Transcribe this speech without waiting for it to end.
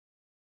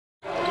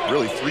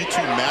really 3-2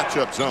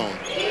 matchup zone.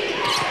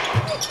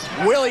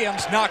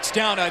 Williams knocks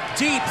down a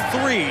deep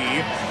three.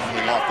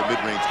 Coming off the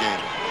mid-range game.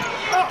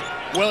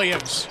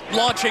 Williams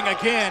launching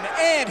again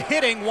and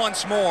hitting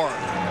once more.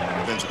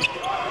 Benjamin.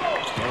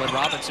 Dylan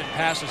Robinson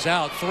passes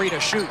out, 3 to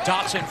shoot.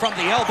 Dotson from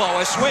the elbow,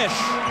 a swish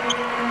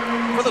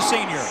for the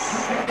senior.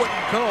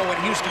 Wouldn't go,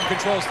 and Houston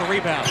controls the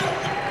rebound.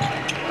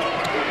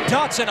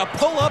 Dotson, a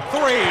pull-up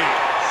three.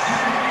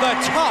 The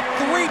top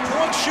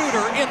three-point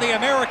shooter in the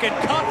American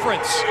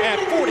Conference at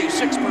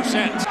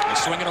 46%.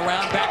 He's swinging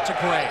around back to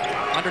Gray.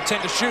 Under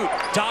 10 to shoot.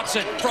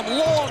 Dotson from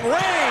long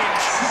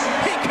range.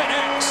 He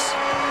connects.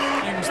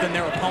 Than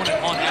their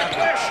opponent on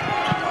average.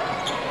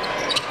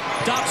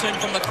 Dotson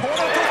from the corner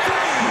for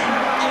three.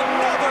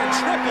 Another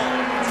triple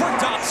for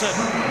Dotson.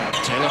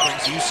 Taylor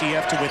brings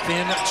UCF to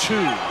within 2.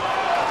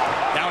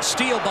 Now a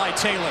steal by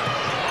Taylor.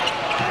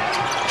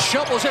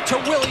 Shovels it to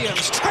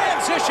Williams.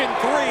 Transition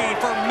three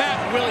for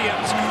Matt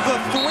Williams. The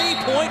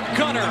three-point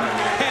gunner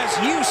has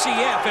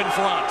UCF in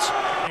front.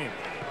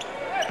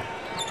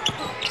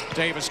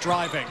 Davis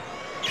driving.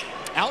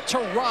 Out to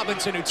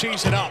Robinson, who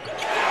tees it up.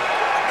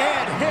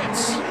 And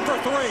hits for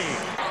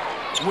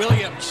 3.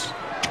 Williams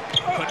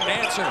couldn't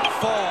answer.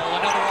 Fall,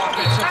 another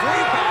offensive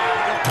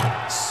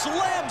rebound.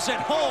 Slams it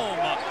home,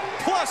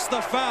 plus the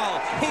foul.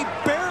 He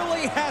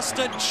barely has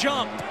to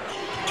jump.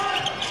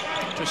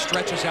 Just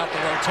stretches out the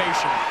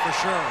rotation, for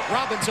sure.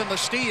 Robinson the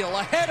steal,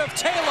 ahead of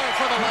Taylor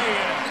for the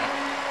lay-in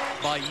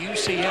by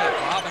UCF.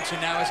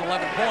 Robinson now has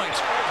 11 points.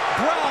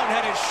 Brown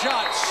had his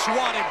shot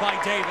swatted by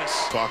Davis.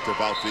 Talked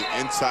about the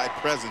inside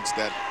presence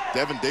that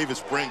Devin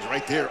Davis brings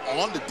right there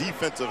on the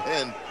defensive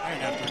end.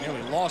 Right after he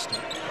nearly lost it.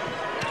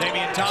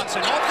 Damyean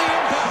Dotson off the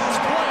inbounds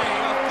play,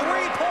 a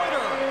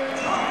three-pointer.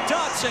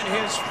 Dotson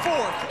his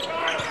 4th.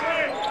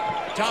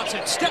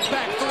 Dotson step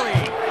back 3.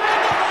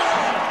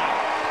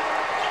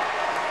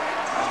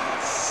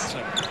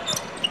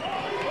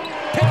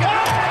 Pick it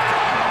up.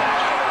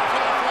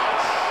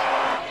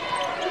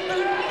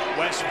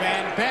 Wes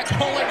Van Beck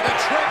pulling the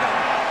trigger.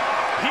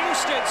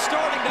 Houston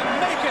starting to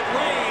make it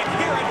rain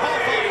here at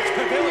Hofheinz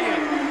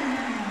Pavilion.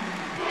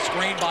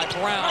 Screen by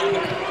Brown.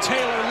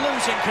 Taylor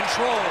losing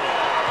control.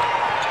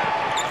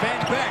 Van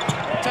Beck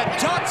to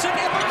Dotson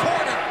in the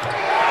corner.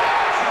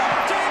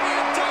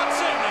 Damyean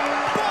Dotson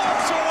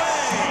bombs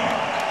away.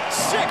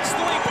 6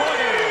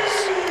 3-pointers.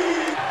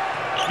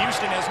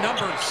 Houston has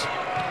numbers.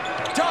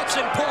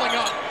 Dotson pulling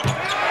up.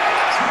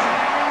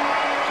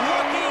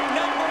 Lucky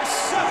number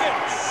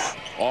 7.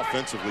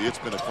 Offensively, it's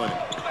been a clinic.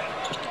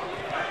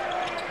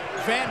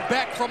 Van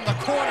Beck from the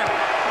corner.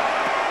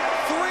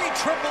 3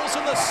 triples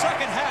in the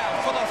second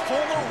half for the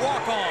former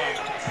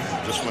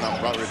walk-on. Just when I'm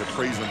about ready to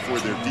praise them for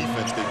their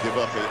defense, they give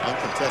up an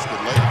uncontested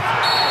layup.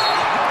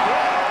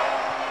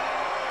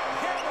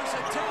 Hammers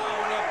it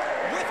down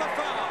with a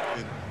foul.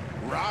 And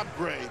Rob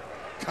Gray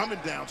coming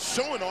down,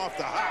 showing off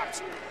the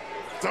hops,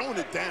 throwing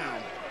it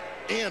down,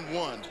 and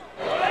one.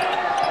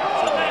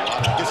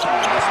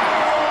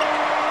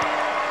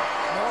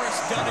 Morris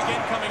Dunn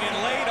again coming in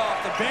late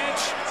off the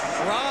bench.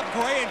 Rob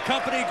Gray and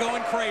company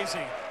going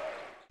crazy.